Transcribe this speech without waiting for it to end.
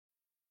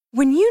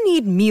When you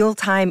need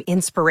mealtime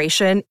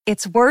inspiration,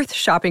 it's worth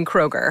shopping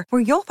Kroger,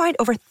 where you'll find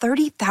over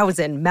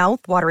 30,000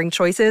 mouth-watering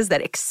choices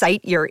that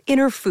excite your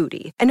inner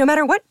foodie. And no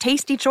matter what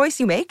tasty choice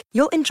you make,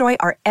 you'll enjoy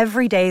our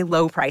everyday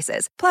low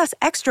prices, plus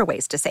extra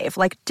ways to save,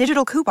 like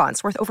digital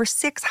coupons worth over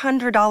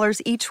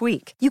 $600 each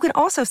week. You can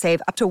also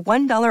save up to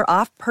 $1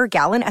 off per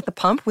gallon at the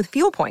pump with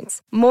fuel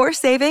points. More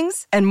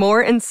savings and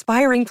more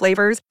inspiring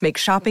flavors make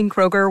shopping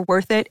Kroger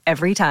worth it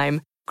every time.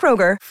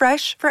 Kroger,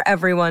 fresh for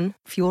everyone.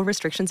 Fuel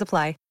restrictions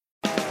apply.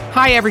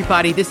 Hi,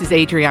 everybody. This is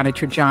Adriana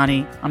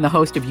Trajani. I'm the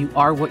host of You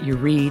Are What You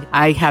Read.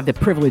 I have the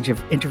privilege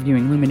of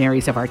interviewing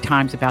luminaries of our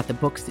times about the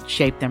books that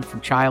shaped them from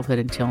childhood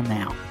until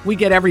now. We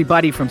get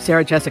everybody from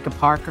Sarah Jessica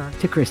Parker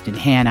to Kristen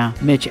Hanna,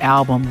 Mitch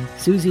Albom,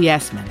 Susie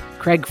Essman,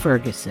 Craig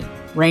Ferguson,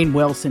 Rainn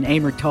Wilson,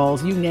 Amor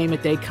Tolls, you name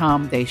it, they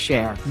come, they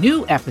share.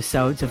 New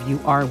episodes of You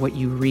Are What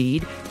You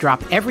Read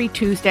drop every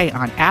Tuesday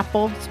on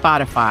Apple,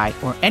 Spotify,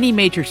 or any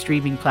major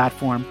streaming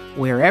platform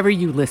wherever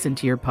you listen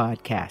to your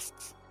podcasts.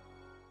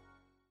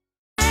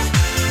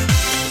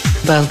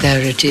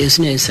 Vulgarity is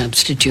no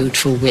substitute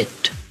for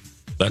wit.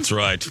 That's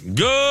right.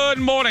 Good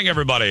morning,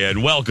 everybody,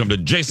 and welcome to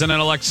Jason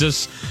and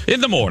Alexis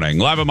in the Morning,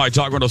 live on My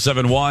Talk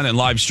 1071 and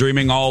live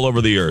streaming all over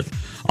the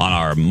earth on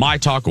our My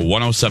Talk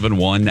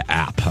 1071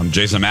 app. I'm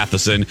Jason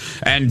Matheson,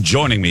 and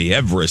joining me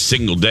every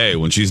single day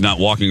when she's not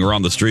walking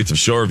around the streets of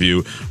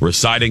Shoreview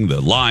reciting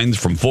the lines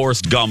from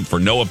Forrest Gump for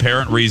no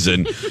apparent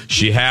reason,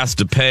 she has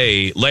to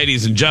pay,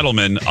 ladies and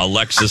gentlemen,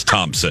 Alexis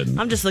Thompson.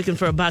 I'm just looking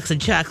for a box of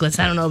chocolates.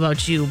 I don't know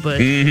about you, but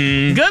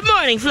Good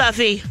morning,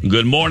 Fluffy.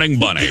 Good morning,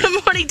 Bunny.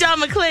 Good morning, Don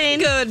McLean.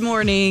 Good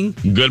morning.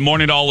 Good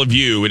morning to all of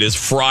you. It is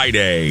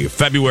Friday,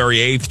 February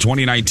 8th,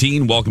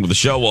 2019. Welcome to the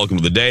show. Welcome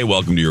to the day.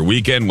 Welcome to your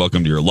weekend.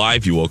 Welcome to your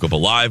life. You woke up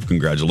alive.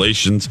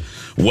 Congratulations.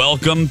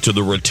 Welcome to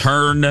the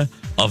return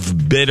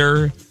of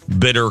bitter,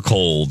 bitter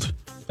cold.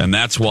 And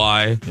that's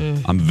why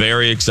I'm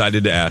very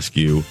excited to ask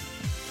you,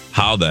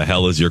 how the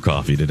hell is your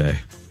coffee today?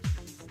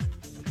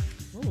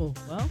 Oh,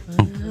 well,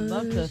 I'd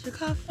love to.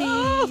 Coffee.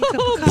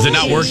 Is it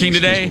not working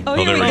today? Oh,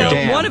 there we go.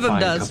 go. One of them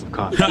does.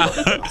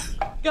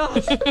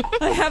 Gosh,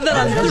 I have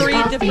that on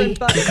 3 different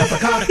buttons.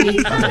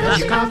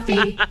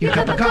 Your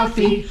cup of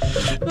coffee.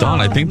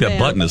 Don, I think that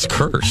button is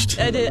cursed.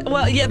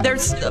 Well, yeah,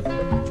 there's a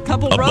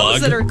couple A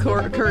rows bug? that are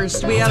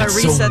cursed. We had to that's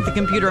so- reset the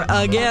computer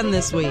again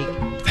this week.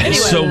 That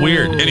is so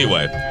weird.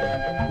 Anyway,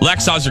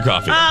 Lex, how's your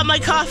coffee? My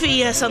coffee,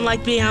 yes,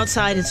 unlike being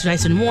outside, it's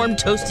nice and warm,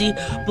 toasty,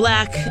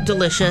 black,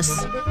 delicious.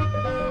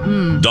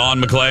 Dawn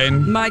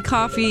McLean? My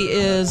coffee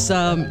is,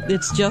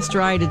 it's just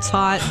right. It's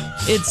hot.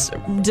 It's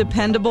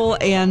dependable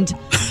and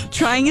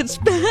trying its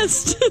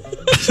best.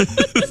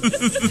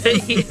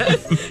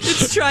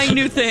 It's trying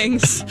new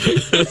things.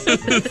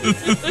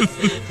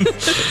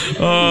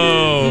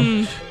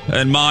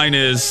 And mine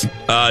is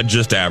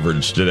just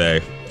average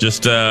today.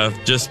 Just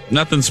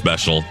nothing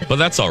special, but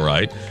that's all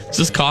right. It's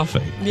just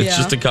coffee. It's Yeah.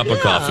 just a cup of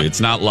coffee.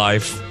 It's not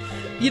life.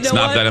 You know It's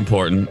not what? that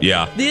important.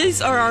 Yeah. These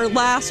are our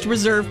last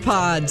reserve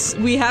pods.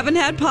 We haven't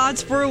had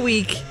pods for a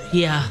week.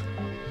 Yeah.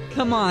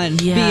 Come on,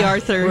 Yeah. B.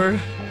 Arthur. We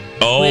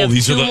Oh, have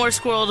these are 2 the. more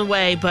squirreled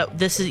away, but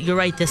you're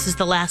right, this is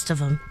the last of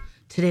them.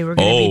 Today we're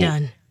going to be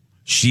done.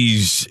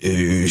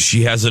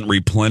 She hasn't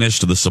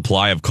replenished the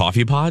supply of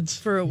coffee pods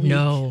For a week.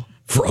 No.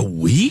 for a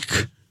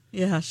week.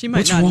 Yeah, she might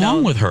What's not know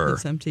wrong with her?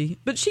 It's empty.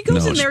 But she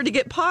goes No, in there to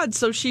get pods,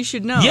 so she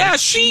should know. Yeah,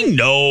 she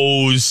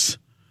knows.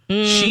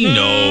 She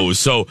knows.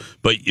 So,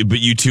 but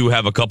you two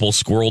have a couple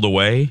squirreled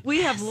away.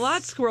 We have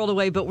lots squirreled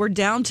away, but we're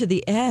down to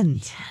the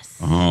end.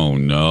 Oh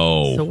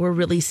no. So we're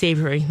really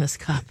savoring this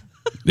cup.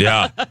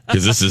 Yeah,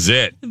 because this is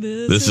it.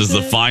 This is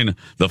the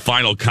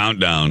final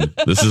countdown.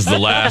 This is the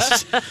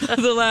last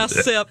The last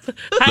sip.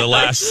 the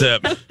last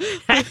sip.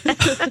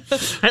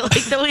 I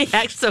like that we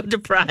act so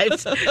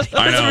deprived. It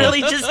I was know.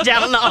 really just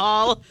down the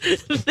hall.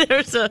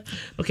 There's a...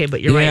 Okay,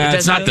 but you're right. Yeah, It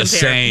it's does not the compare.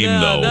 same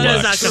though. that Lex.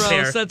 is Not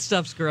compare. gross. That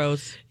stuff's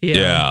gross.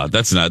 Yeah,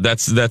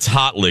 that's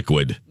hot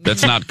liquid.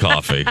 That's not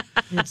coffee.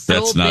 It's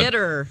That's so not-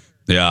 bitter.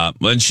 Yeah,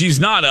 and she's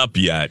not up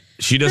yet.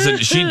 She doesn't.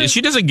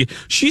 She doesn't.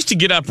 She used to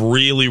get up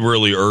really,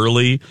 really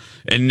early,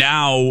 and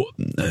now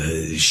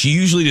she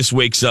usually just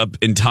wakes up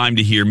in time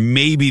to hear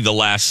maybe the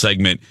last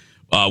segment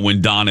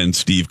when Donna and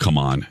Steve come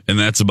on, and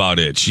that's about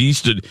it. She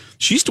used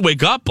to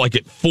wake up like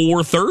at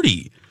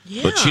 4:30,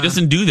 but she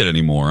doesn't do that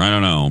anymore. I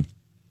don't know.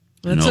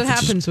 That's know what if it's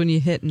happens when you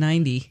hit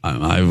 90.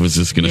 I was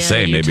just gonna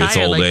say you're maybe it's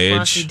tired old like age.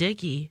 Flossie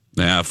Dicky.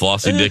 Yeah,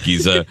 Flossie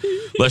Dickie's.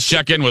 Let's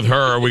check in with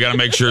her. We got to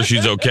make sure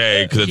she's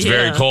okay because it's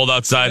very Yeah. cold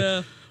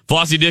outside.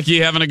 Flossie Dicky,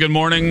 having a good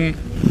morning?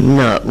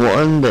 Not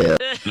one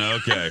bit.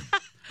 Okay.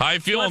 How you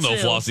feeling,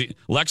 What's though, new? Flossie?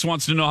 Lex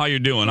wants to know how you're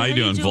doing. How you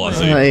doing, doing?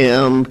 Flossie? I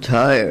am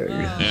tired.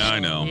 Yeah, I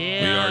know.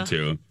 Yeah. We are,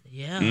 too.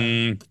 Yeah.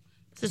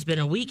 This has been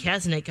a week,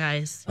 hasn't it,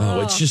 guys? Oh,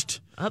 it's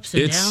just... Ups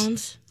and it's-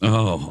 downs.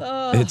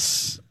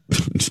 It's...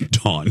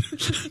 Dawn.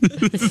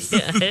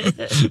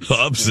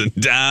 Ups and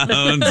downs.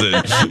 And,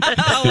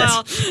 Oh,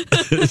 well.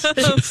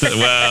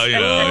 well, you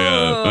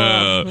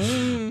know,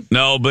 yeah.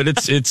 No, but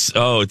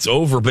it's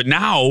over. But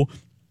now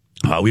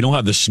we don't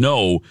have the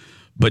snow,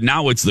 but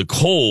now it's the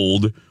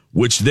cold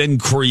which then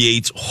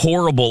creates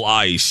horrible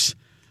ice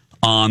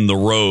on the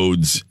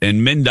roads.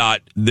 And MnDOT,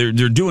 they're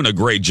doing a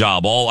great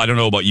job. I don't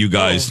know about you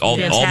guys, all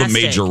the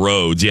major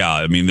roads. Yeah,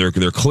 I mean, they're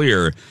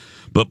clear.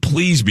 But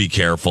please be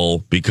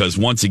careful because,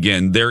 once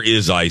again, there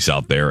is ice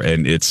out there,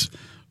 and it's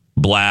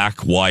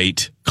black,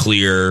 white,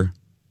 clear,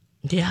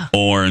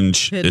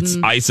 orange. Hidden. It's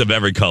ice of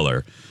every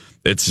color.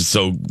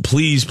 So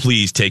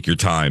please take your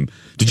time.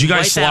 Did you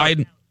guys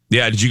slide?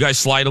 Yeah, did you guys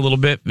slide a little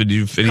bit? Did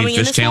you Coming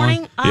in this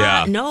morning?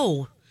 Yeah.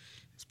 No.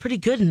 It's pretty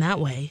good in that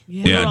way.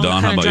 Yeah,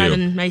 Dawn, how about driving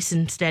you? Nice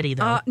and steady,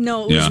 though.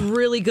 No, it was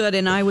really good,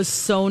 and I was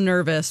so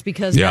nervous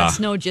because that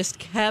snow just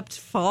kept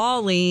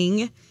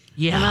falling.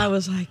 Yeah. And I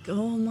was like,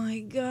 oh my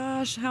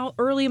gosh, how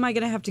early am I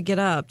going to have to get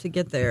up to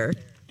get there?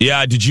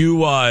 Yeah, did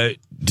you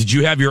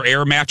have your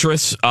air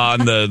mattress on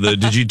the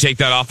did you take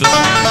that off this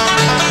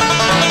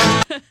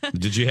morning?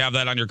 Did you have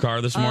that on your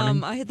car this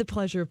morning? I had the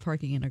pleasure of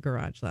parking in a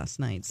garage last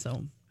night,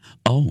 so.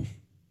 Oh,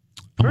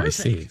 I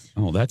see.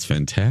 Oh, that's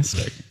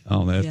fantastic.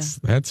 Oh, that's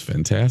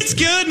fantastic. It's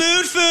good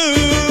mood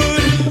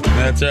food.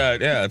 That's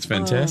right. Yeah, it's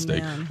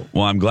fantastic.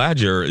 Well, I'm glad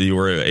you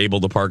were able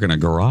to park in a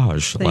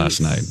garage last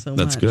night.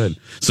 That's good.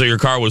 So your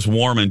car was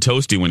warm and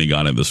toasty when you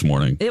got in this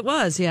morning. It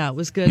was, yeah, it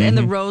was good. And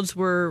the roads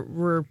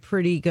were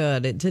pretty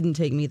good. It didn't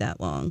take me that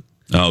long.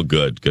 Oh,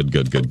 good.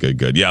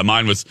 Yeah,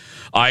 mine was,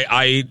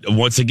 I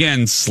once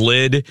again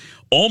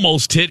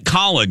almost hit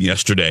Colin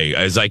yesterday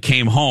as I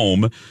came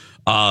home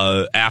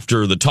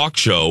after the talk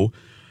show.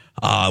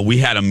 We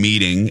had a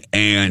meeting,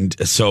 and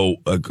so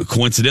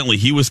coincidentally,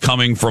 he was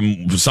coming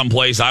from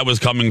someplace. I was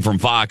coming from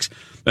Fox,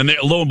 and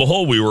lo and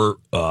behold, we were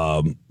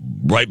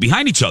right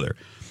behind each other.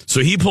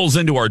 So he pulls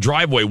into our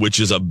driveway, which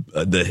is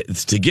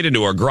to get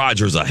into our garage.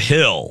 There's a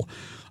hill.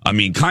 I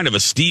mean, kind of a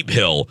steep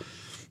hill,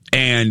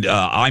 and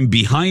I'm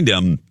behind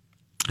him.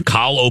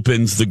 Kyle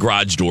opens the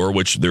garage door,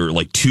 which there are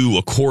like two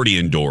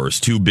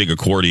big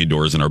accordion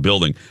doors in our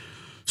building.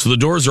 So the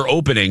doors are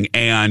opening,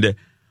 and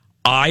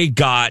I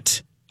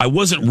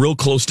wasn't real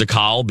close to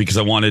Kyle because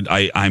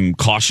I'm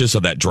cautious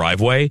of that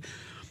driveway,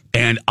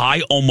 and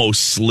I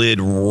almost slid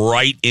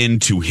right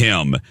into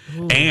him.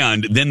 Ooh.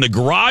 And then the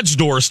garage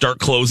doors start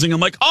closing.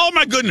 I'm like, oh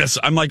my goodness.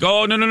 I'm like,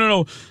 oh,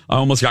 no. I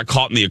almost got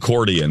caught in the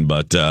accordion,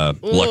 but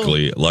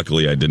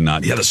luckily I did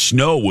not. Yeah, the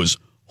snow was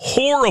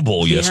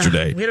horrible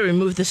yesterday. We had to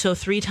remove the snow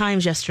 3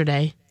 times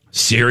yesterday.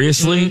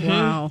 Seriously? Mm-hmm.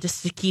 Wow.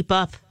 Just to keep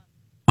up.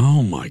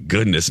 Oh, my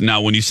goodness.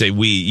 Now, when you say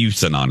we, you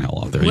said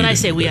Angel out there. When I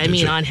say we, I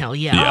mean Angel,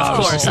 yeah,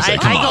 of course. I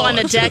go on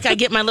the deck, I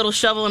get my little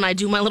shovel, and I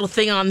do my little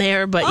thing on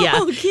there. But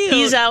cute.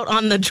 He's out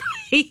on the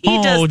he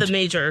does the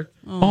major.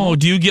 Oh,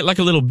 do you get like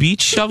a little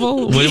beach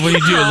shovel? What do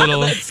you do, a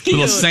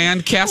little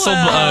sand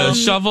castle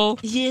shovel?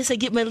 Yes, I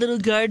get my little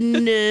garden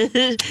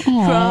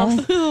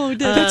trough. Oh,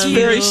 that's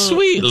very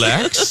sweet,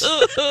 Lex.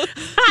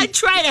 I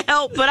try to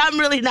help, but I'm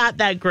really not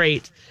that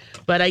great.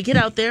 But I get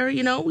out there,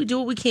 we do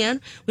what we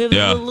can. We have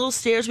little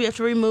stairs we have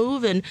to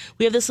remove, and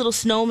we have this little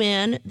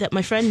snowman that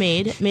my friend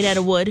made out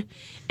of wood.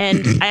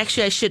 And I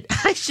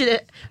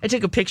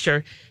took a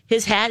picture.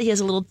 His hat, he has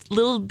a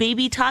little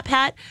baby top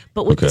hat,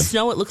 but with the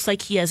snow, it looks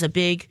like he has a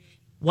big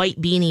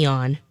white beanie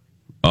on.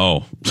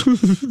 Oh.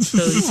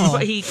 So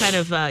he kind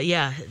of,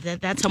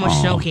 that's how much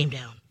snow came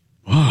down.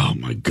 Oh,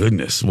 my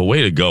goodness. Well,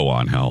 way to go,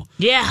 Angel.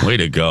 Yeah. Way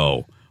to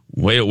go.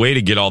 Way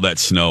to get all that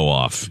snow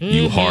off.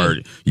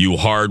 Mm-hmm. You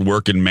hard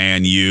working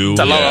man, you.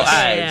 Just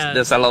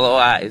a little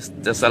ice.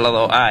 Just a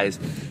little ice.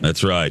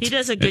 That's right. He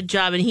does a good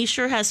job, and he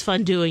sure has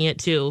fun doing it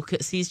too,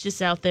 because he's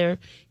just out there.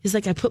 He's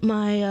like, I put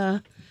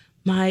my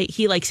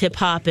he likes hip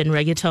hop and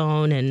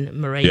reggaeton and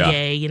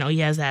merengue, he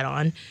has that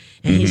on.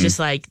 And he's just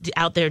like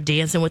out there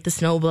dancing with the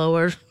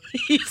snowblower.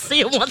 You see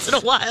him once in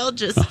a while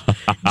just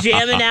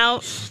jamming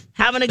out,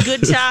 having a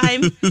good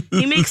time.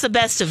 He makes the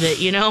best of it,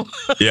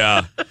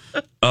 Yeah.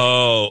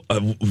 Oh,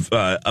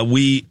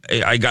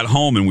 I got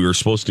home and we were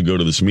supposed to go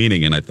to this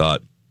meeting, and I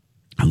thought,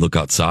 I look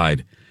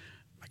outside,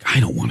 like, I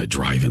don't want to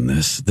drive in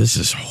this. This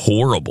is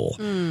horrible.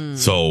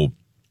 So,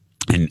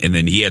 and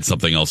then he had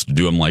something else to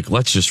do. I'm like,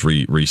 let's just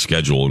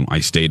reschedule. And I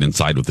stayed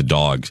inside with the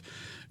dogs.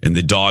 And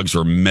the dogs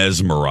were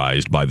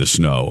mesmerized by the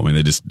snow. I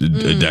mean,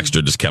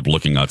 Dexter just kept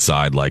looking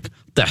outside like,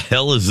 the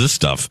hell is this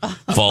stuff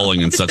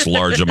falling in such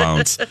large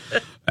amounts?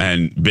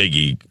 And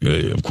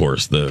Biggie, of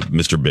course, the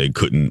Mr. Big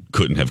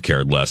couldn't have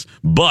cared less.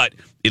 But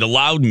it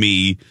allowed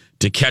me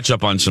to catch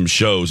up on some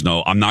shows.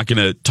 No, I'm not going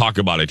to talk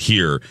about it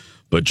here,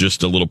 but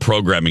just a little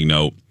programming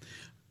note.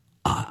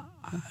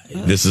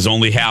 This has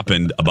only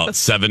happened about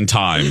 7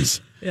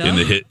 times in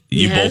the hit.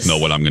 You both know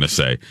what I'm going to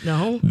say.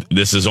 No.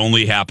 This has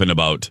only happened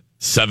about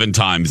 7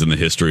 times in the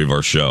history of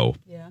our show.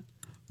 Yeah.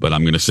 But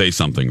I'm going to say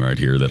something right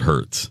here that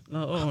hurts.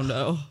 Oh,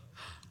 no.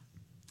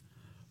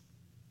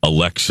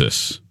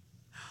 Alexis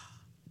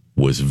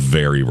was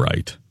very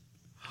right.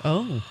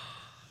 Oh.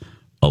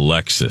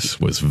 Alexis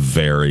was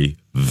very,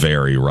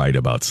 very right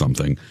about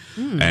something.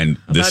 And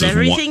this about is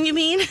everything you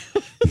mean?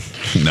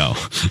 No.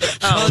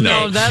 Oh,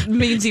 no, that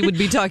means he would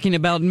be talking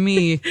about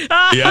me.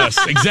 Yes,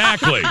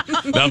 exactly.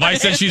 Now, if I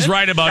said she's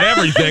right about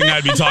everything,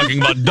 I'd be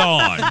talking about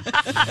Dawn.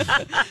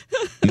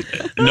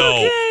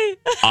 No,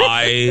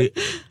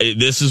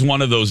 this is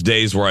one of those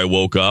days where I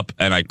woke up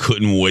and I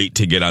couldn't wait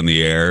to get on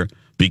the air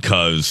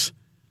because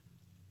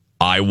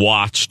I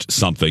watched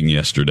something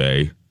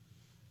yesterday.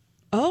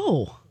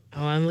 Oh,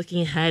 I'm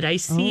looking ahead. I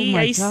see. Oh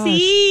my I gosh.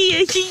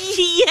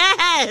 see.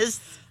 Yes.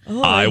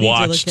 Oh, I need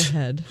watched. to look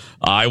ahead.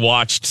 I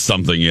watched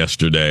something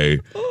yesterday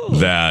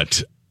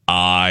that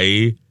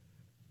I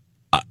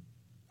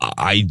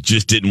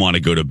just didn't want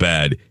to go to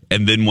bed,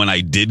 and then when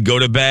I did go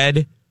to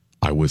bed,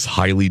 I was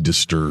highly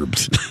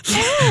disturbed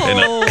and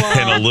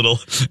a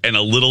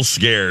little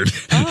scared.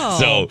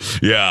 So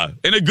yeah,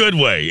 in a good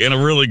way, in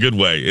a really good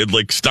way. It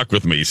like stuck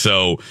with me.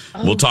 So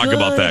we'll talk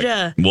about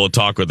that. We'll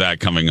talk with that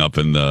coming up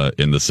in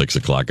the 6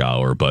 o'clock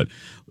hour. But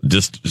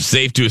just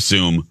safe to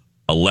assume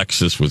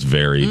Alexis was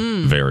very,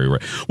 very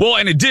right. Well,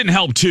 and it didn't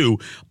help too.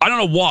 I don't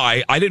know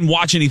why I didn't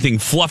watch anything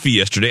fluffy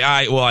yesterday.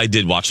 I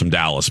did watch some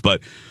Dallas, but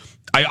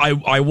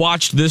I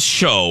watched this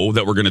show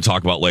that we're going to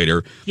talk about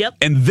later. Yep,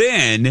 and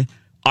then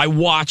I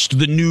watched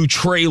the new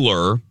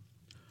trailer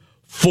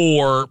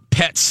for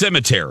Pet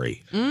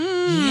Sematary.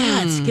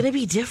 Yeah, it's going to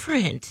be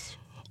different.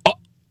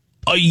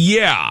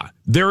 Yeah,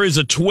 there is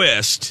a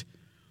twist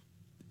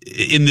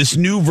in this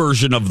new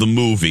version of the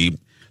movie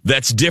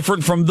that's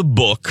different from the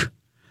book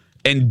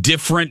and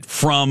different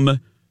from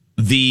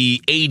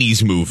the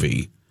 80s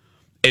movie.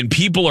 And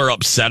people are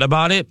upset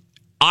about it.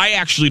 I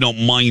actually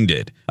don't mind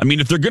it. I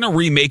mean, if they're going to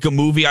remake a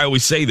movie, I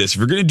always say this, if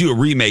you're going to do a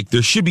remake,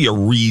 there should be a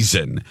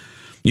reason.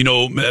 You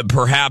know,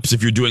 perhaps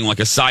if you're doing like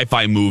a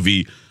sci-fi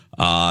movie,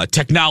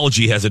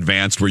 technology has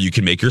advanced where you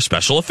can make your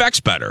special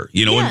effects better,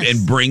 you know, Yes.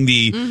 and bring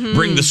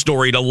the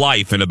story to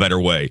life in a better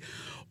way.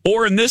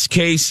 Or in this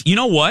case, you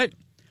know what?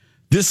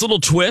 This little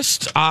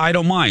twist, I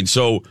don't mind.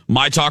 So,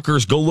 my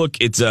talkers, go look.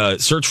 It's a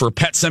search for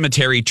Pet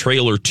Sematary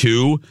Trailer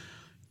 2.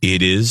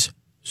 It is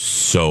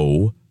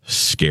so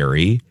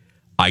scary.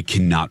 I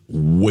cannot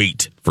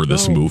wait for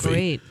this movie.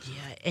 Great.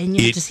 Yeah, and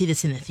you have to see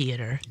this in the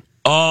theater.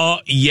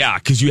 Yeah,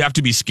 because you have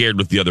to be scared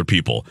with the other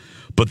people.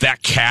 But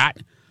that cat,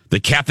 the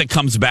cat that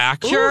comes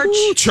back.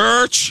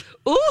 Church.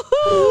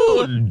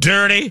 Ooh,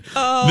 dirty.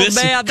 Oh,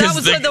 man. That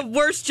was one of the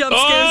worst jump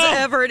scares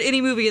ever in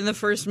any movie in the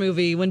first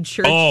movie when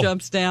Church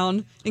jumps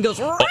down and goes,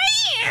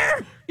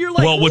 You're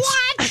like, what?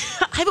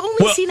 I've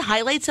only seen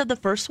highlights of the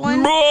first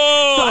one. So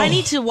I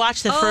need to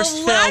watch the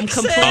first film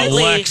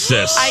completely.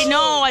 Alexis. I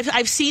know.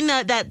 I've seen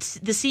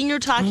the scene you're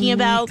talking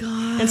about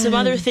and some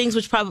other things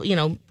which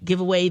probably, give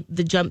away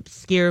the jump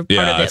scare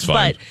part of it. That's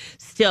fine. But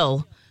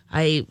still,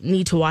 I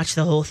need to watch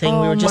the whole thing.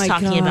 We were just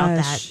talking about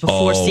that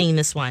before seeing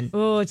this one.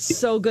 Oh, it's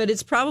so good.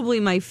 It's probably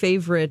my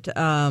favorite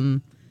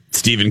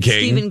Stephen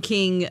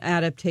King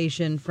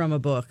adaptation from a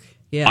book.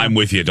 Yeah, I'm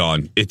with you,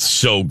 Dawn. It's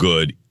so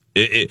good.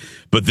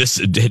 But this,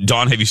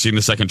 Dawn, have you seen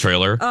the second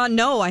trailer?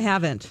 No, I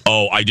haven't.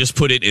 Oh, I just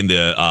put it in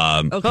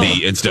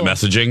the instant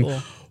messaging.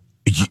 Cool.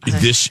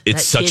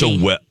 It's such a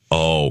wet.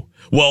 Oh,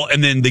 well,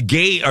 and then the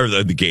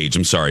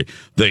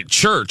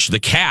Church, the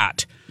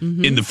cat.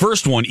 In the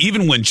first one,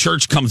 even when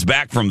Church comes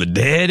back from the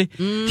dead,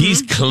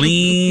 he's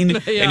clean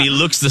and he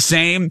looks the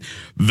same.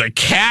 The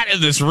cat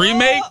in this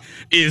remake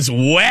is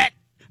wet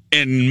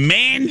and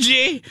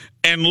mangy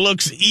and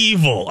looks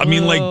evil. I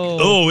mean,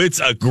 it's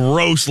a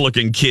gross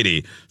looking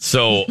kitty.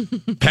 So,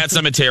 Pet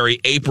Sematary,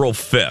 April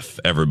 5th,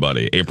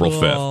 everybody. April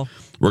 5th.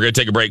 We're going to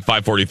take a break,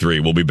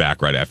 5:43. We'll be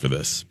back right after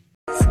this.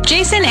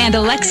 Jason and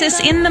Alexis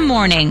in the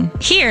morning.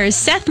 Here's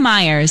Seth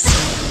Meyers.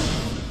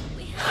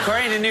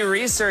 According to new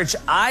research,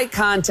 eye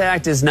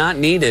contact is not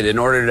needed in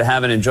order to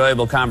have an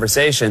enjoyable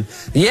conversation.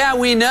 Yeah,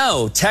 we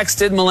know.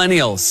 Texted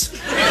millennials.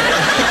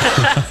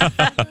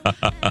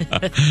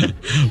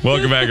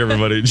 Welcome back,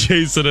 everybody.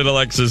 Jason and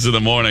Alexis in the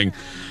morning.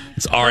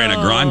 It's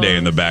Ariana Grande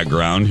in the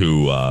background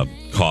who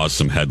caused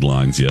some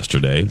headlines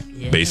yesterday,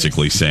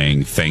 basically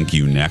saying thank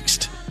you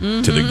next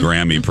to the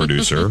Grammy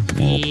producer.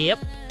 We'll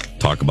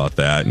talk about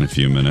that in a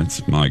few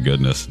minutes. My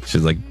goodness.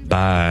 She's like,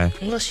 bye.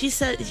 Well, she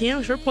said,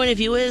 her point of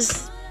view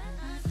is,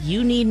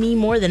 you need me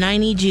more than I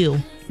need you.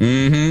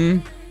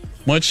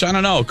 Which, I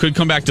don't know, could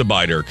come back to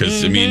bite her.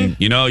 Because, I mean,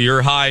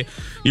 you're high.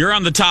 You're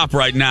on the top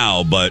right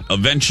now. But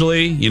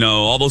eventually,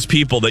 all those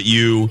people that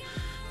you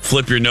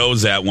flip your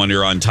nose at when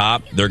you're on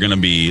top, they're gonna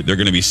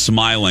be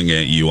smiling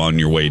at you on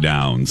your way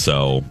down.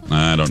 So,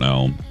 I don't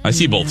know. I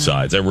see both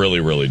sides. I really,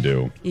 really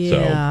do.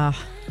 Yeah.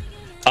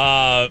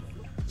 So,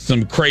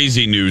 some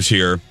crazy news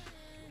here.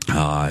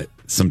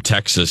 Some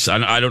Texas.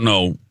 I don't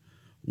know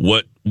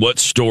what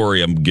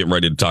story I'm getting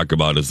ready to talk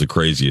about is the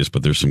craziest,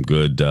 but there's some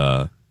good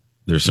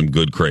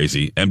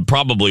crazy, and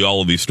probably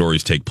all of these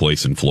stories take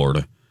place in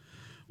Florida.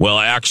 Well,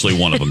 actually,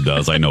 one of them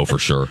does. I know for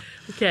sure.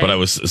 Okay. But I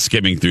was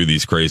skimming through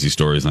these crazy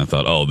stories, and I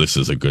thought, oh, this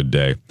is a good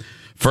day.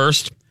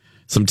 First,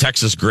 some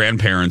Texas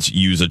grandparents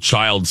use a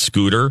child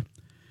scooter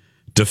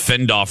to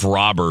fend off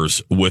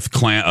robbers with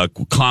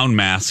clown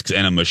masks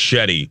and a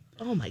machete.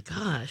 Oh, my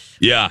gosh.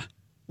 Yeah.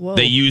 Whoa.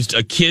 They used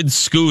a kid's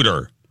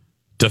scooter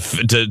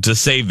to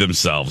save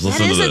themselves.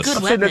 Listen to this. That is a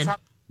good weapon.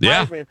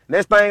 Yeah.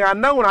 Next thing I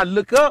know, when I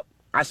look up,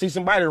 I see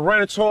somebody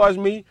running towards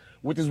me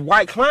with this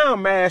white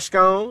clown mask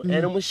on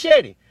and a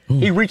machete.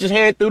 He reaches his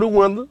hand through the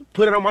window,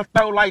 put it on my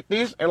throat like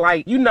this, and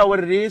like, you know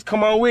what it is,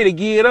 come on with it,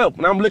 get it up.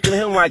 And I'm looking at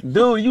him like,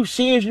 dude, you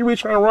serious? You really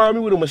trying to rob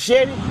me with a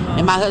machete?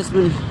 And my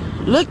husband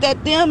looked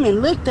at them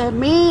and looked at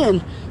me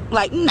and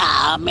like,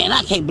 nah, man,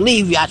 I can't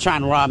believe y'all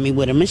trying to rob me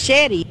with a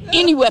machete.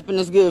 Any weapon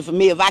is good for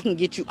me. If I can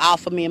get you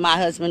off of me and my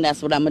husband,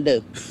 that's what I'm going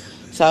to do.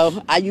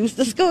 So I used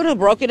the scooter,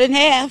 broke it in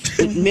half.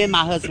 Me and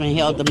my husband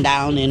held them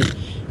down and,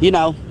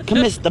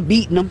 commenced to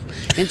beating them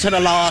until the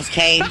laws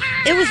came.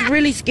 It was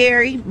really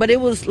scary, but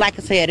it was, like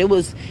I said, it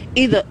was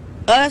either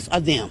us or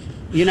them,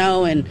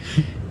 and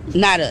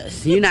not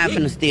us. You're not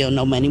going to steal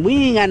no money. We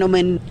ain't got no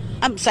money.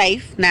 I'm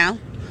safe now,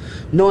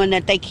 knowing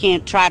that they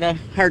can't try to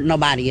hurt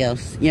nobody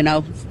else,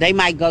 They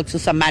might go to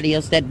somebody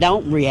else that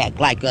don't react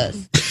like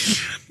us.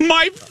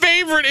 My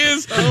favorite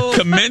is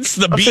commence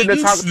the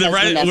beatings. That's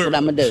what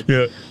I'm going to do.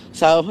 Yeah.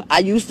 So I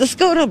used the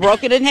scooter,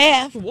 broke it in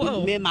half.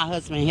 Whoa. Me and my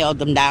husband held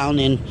them down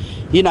and,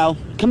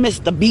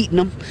 commenced to beating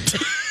them.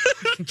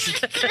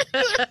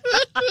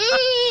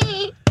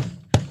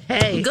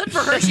 Hey. Good for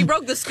her. She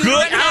broke the scooter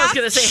in half. I was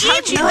going to say,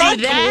 how'd you do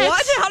that?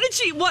 What? How did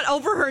she,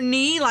 over her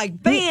knee?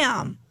 Like,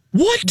 bam.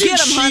 What did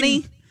Get him,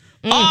 honey.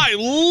 I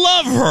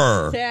love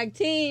her. Tag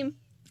team.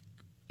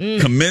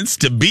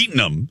 Commenced to beating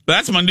them.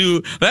 That's a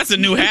new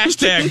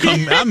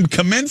hashtag. I'm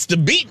commenced to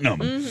beating them.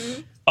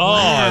 Mm-hmm. Oh, wow.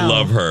 I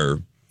love her.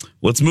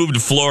 Let's move to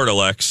Florida,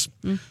 Lex,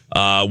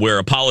 where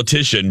a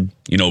politician,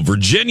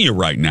 Virginia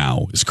right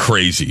now is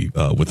crazy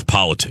with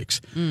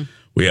politics.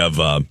 We have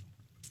 2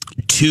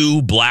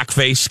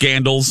 blackface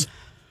scandals,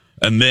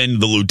 and then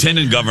the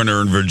lieutenant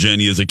governor in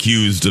Virginia is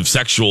accused of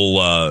sexual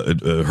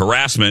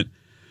harassment.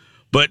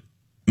 But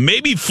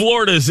maybe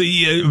Florida's,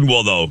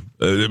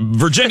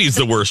 Virginia's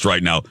the worst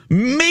right now.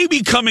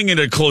 Maybe coming in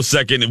a close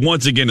second,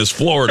 once again, is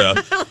Florida.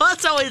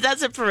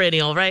 That's a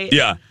perennial, right?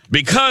 Yeah,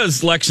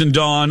 because, Lex and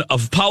Dawn, a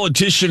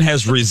politician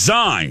has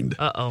resigned.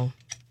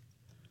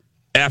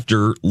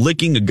 After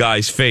licking a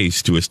guy's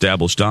face to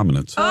establish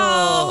dominance.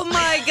 Oh,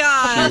 my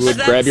gosh. He would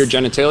grab your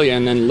genitalia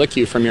and then lick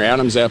you from your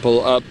Adam's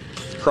apple up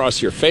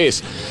across your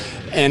face.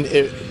 And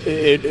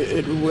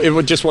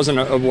it just wasn't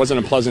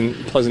a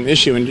pleasant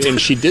issue,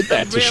 and she did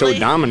that to show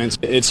dominance.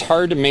 It's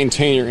hard to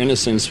maintain your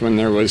innocence when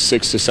there was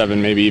 6 to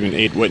 7, maybe even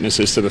 8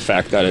 witnesses to the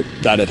fact that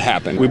it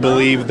happened. We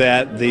believe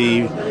that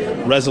the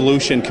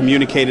resolution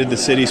communicated the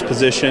city's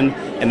position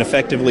and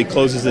effectively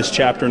closes this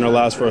chapter and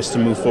allows for us to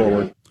move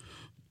forward.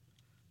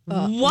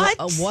 What?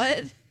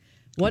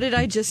 What did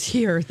I just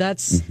hear?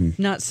 That's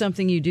not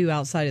something you do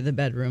outside of the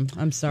bedroom.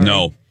 I'm sorry.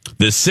 No.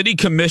 The city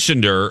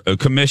commissioner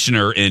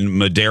in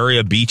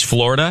Madera Beach,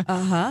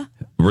 Florida,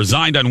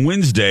 resigned on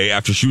Wednesday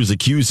after she was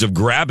accused of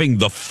grabbing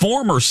the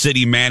former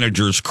city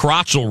manager's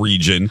crotchal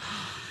region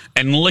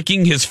and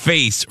licking his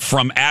face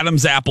from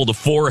Adam's apple to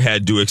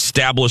forehead to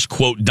establish,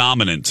 quote,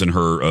 dominance, in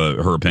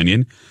her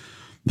opinion.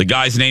 The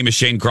guy's name is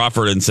Shane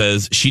Crawford and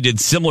says she did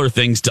similar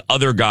things to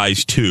other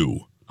guys,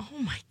 too. Oh,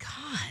 my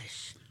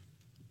gosh.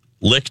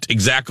 Licked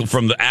exactly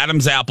from the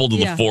Adam's apple to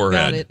the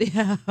forehead. Got it.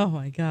 Yeah. Oh,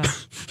 my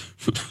gosh.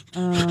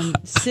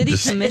 City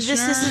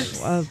commissioner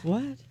of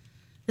what?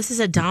 This is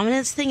a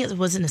dominance thing? It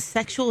wasn't a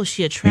sexual? Was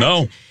she attracted?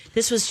 No.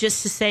 This was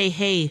just to say,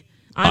 hey,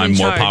 I'm in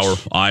more charge.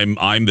 powerful.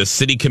 I'm the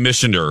city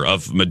commissioner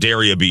of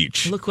Madera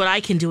Beach. Look what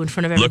I can do in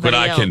front of everybody Look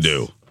what else. I can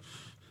do.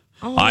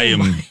 Oh,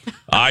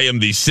 I am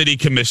the city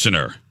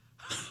commissioner,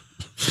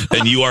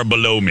 and you are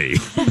below me.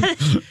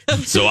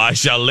 So I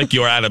shall lick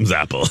your Adam's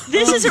apple.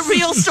 This is a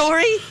real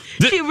story?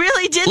 She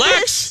really did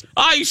Lex,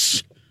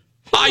 this?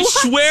 I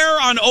swear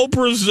on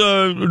Oprah's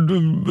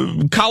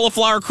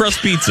cauliflower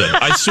crust pizza.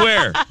 I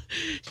swear.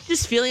 She's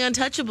just feeling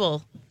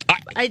untouchable.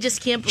 I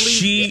just can't believe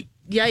she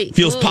Yikes.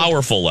 feels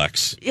powerful,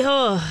 Lex.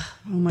 Oh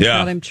my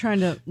God, I'm trying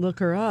to look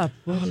her up.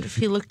 I wonder if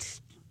he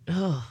looked.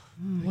 I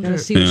gotta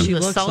see what she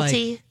was looks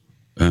salty. like.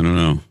 I don't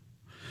know.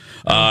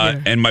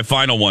 And my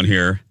final one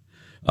here,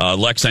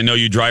 Lex. I know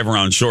you drive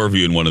around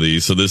Shoreview in one of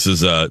these, so this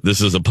is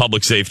a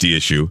public safety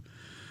issue.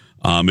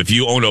 If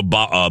you own a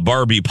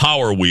Barbie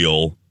Power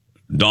Wheel,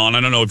 Dawn,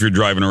 I don't know if you're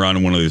driving around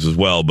in one of these as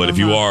well, but if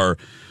you are,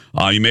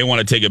 you may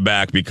want to take it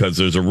back because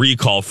there's a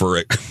recall for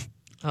it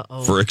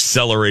for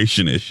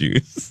acceleration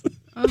issues.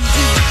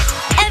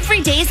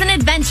 Every day's an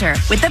adventure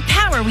with the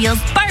Power Wheels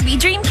Barbie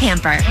Dream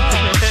Camper.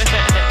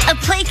 A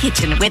play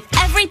kitchen with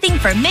everything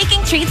for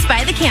making treats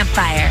by the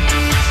campfire.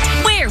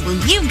 Where will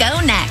you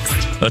go next?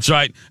 That's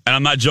right. And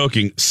I'm not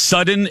joking.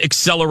 Sudden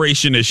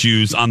acceleration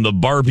issues on the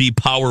Barbie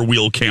Power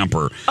Wheel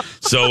Camper.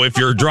 So if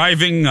you're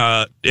driving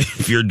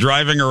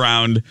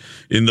around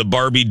in the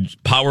Barbie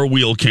Power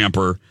Wheel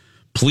Camper,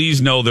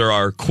 please know there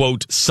are,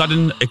 quote,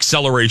 sudden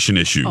acceleration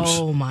issues.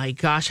 Oh, my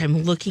gosh.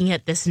 I'm looking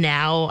at this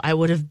now. I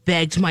would have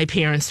begged my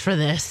parents for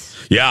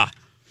this. Yeah.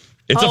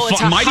 It's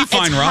a mighty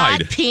fine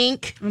ride. Hot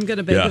pink. I'm going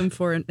to beg them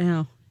for it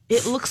now.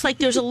 It looks like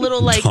there's a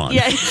little Dawn.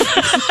 yeah.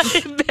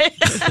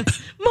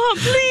 Mom,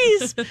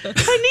 please, I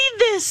need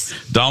this.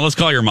 Dawn, let's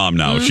call your mom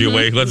now. Is she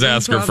awake? Let's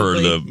ask her for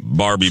the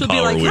Barbie She'll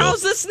Power be like, Wheel.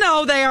 how's the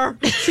snow there?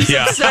 She's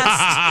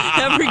obsessed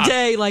every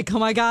day. Like, oh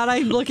my God,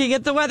 I'm looking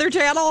at the Weather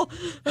Channel.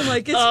 I'm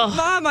like,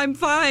 Mom, I'm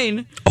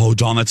fine. Oh,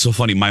 Dawn, that's so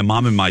funny. My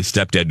mom and my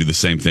stepdad do the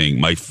same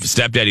thing. My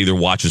stepdad either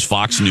watches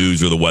Fox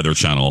News or the Weather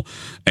Channel,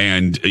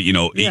 and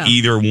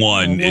either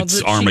one,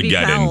 it's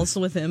Armageddon. She'd be pals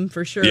with him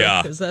for sure.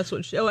 Yeah, because that's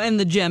what. And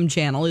the Gem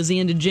Channel. Is he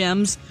into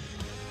gems?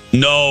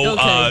 No,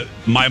 okay.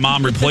 My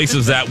mom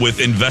replaces that with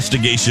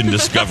Investigation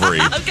Discovery.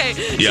 Okay,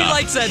 she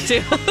likes that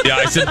too. Yeah,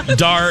 I said,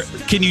 Dar,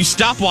 can you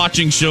stop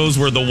watching shows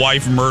where the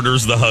wife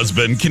murders the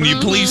husband? Can you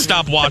please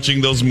stop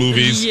watching those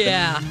movies?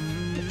 Yeah.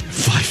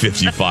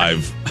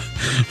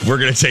 5:55. We're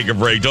going to take a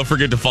break. Don't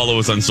forget to follow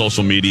us on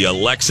social media.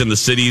 Lex in the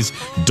Cities,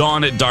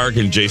 Dawn at Dark,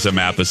 and Jason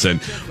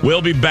Matheson.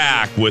 We'll be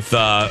back with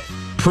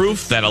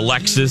proof that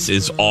Alexis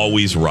is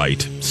always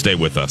right. Stay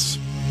with us.